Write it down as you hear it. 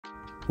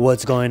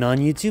What's going on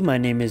YouTube? My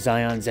name is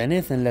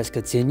Zenith and let's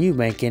continue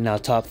ranking our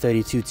top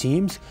 32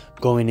 teams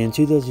going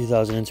into the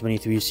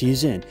 2023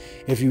 season.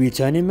 If you're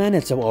returning, man,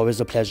 it's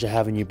always a pleasure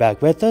having you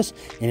back with us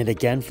in it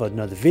again for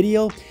another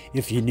video.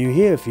 If you're new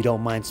here, if you don't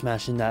mind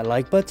smashing that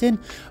like button,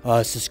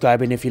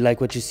 subscribing if you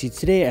like what you see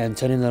today, and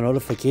turning the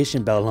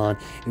notification bell on,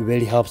 it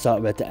really helps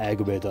out with the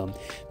algorithm.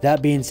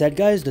 That being said,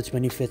 guys, the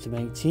 25th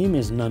ranked team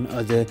is none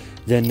other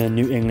than the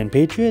New England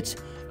Patriots.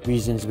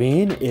 Reasons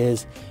being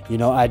is,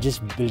 I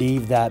just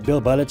believe that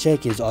Bill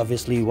Belichick is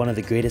obviously one of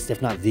the greatest,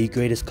 if not the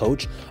greatest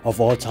coach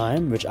of all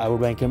time, which I would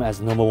rank him as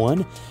number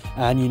one.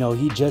 And,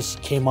 he just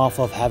came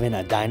off of having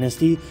a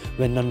dynasty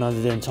with none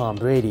other than Tom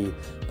Brady.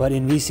 But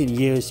in recent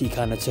years, he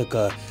kind of took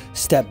a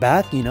step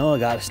back,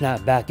 got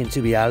snapped back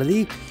into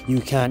reality.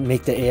 You can't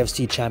make the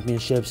AFC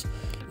Championships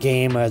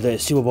game or the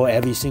Super Bowl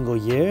every single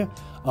year.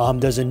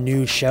 There's a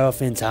new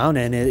sheriff in town,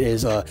 and it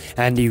is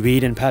Andy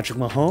Reid and Patrick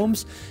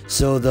Mahomes.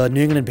 So the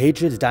New England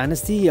Patriots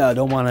dynasty,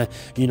 don't want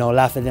to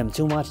laugh at them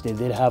too much. They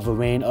did have a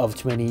reign of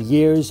 20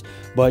 years,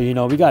 but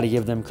we got to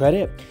give them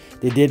credit.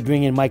 They did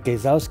bring in Mike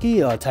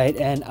Gesicki, a tight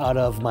end out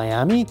of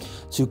Miami,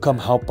 to come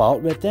help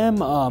out with them.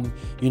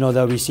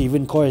 The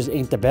receiving core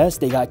ain't the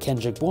best. They got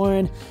Kendrick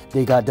Bourne,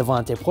 they got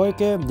Devontae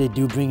Parker. They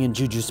do bring in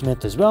Juju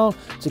Smith as well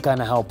to kind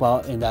of help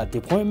out in that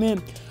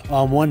department.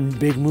 One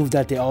big move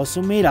that they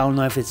also made, I don't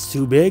know if it's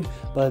too big,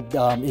 but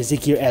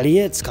Ezekiel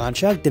Elliott's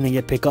contract didn't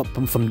get picked up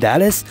from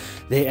Dallas.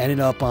 They ended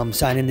up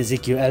signing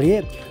Ezekiel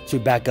Elliott to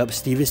back up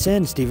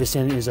Stevenson.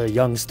 Stevenson is a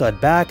young stud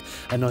back.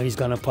 I know he's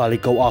gonna probably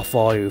go off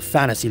for all your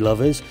fantasy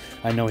lovers.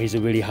 I know he's a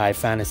really high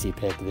fantasy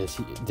pick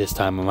this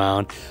time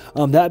around.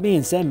 That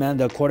being said, man,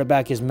 the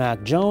quarterback is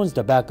Mac Jones.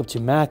 The backup to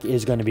Mac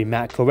is going to be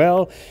Matt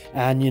Corral.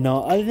 And,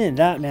 other than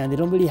that, man, they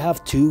don't really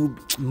have too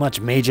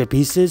much major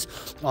pieces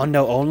on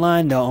their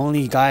O-line. The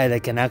only guy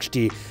that can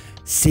actually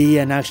see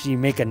and actually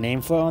make a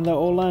name for on the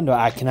O-line, or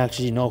I can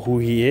actually know who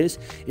he is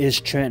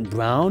Trent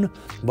Brown.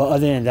 But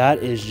other than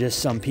that, is just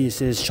some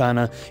pieces trying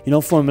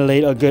to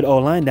formulate a good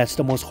O-line. That's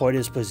the most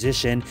hardest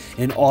position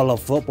in all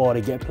of football to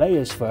get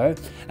players for,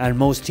 and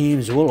most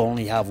teams will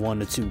only have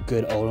 1 or 2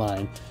 good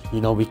O-line.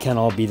 We can't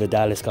all be the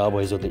Dallas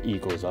Cowboys or the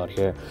Eagles out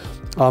here.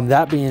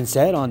 That being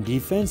said, on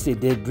defense, they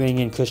did bring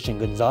in Christian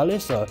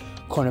Gonzalez, a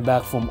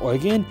cornerback from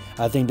Oregon.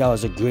 I think that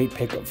was a great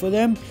pickup for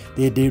them.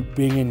 They did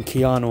bring in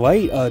Keon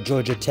White, a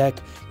Georgia Tech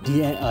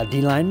D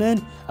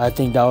lineman. I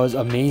think that was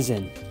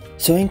amazing.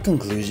 So in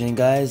conclusion,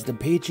 guys, the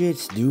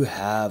Patriots do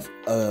have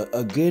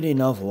a good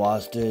enough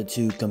roster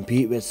to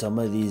compete with some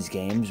of these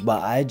games,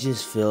 but I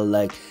just feel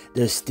like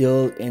they're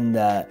still in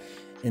that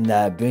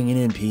bringing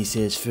in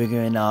pieces,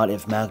 figuring out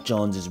if Mac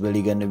Jones is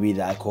really going to be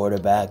that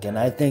quarterback. And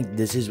I think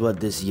this is what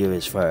this year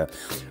is for.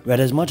 But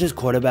as much as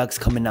quarterbacks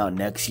coming out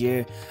next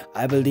year,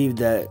 I believe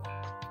that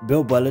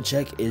Bill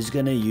Belichick is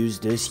going to use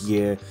this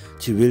year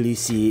to really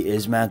see,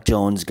 is Mac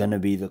Jones going to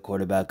be the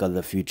quarterback of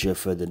the future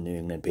for the New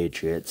England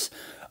Patriots.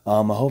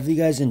 I hope you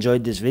guys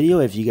enjoyed this video.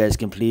 If you guys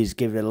can please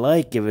give it a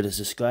like, give it a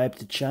subscribe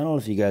to the channel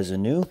if you guys are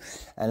new.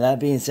 And that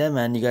being said,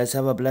 man, you guys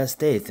have a blessed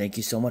day. Thank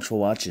you so much for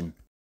watching.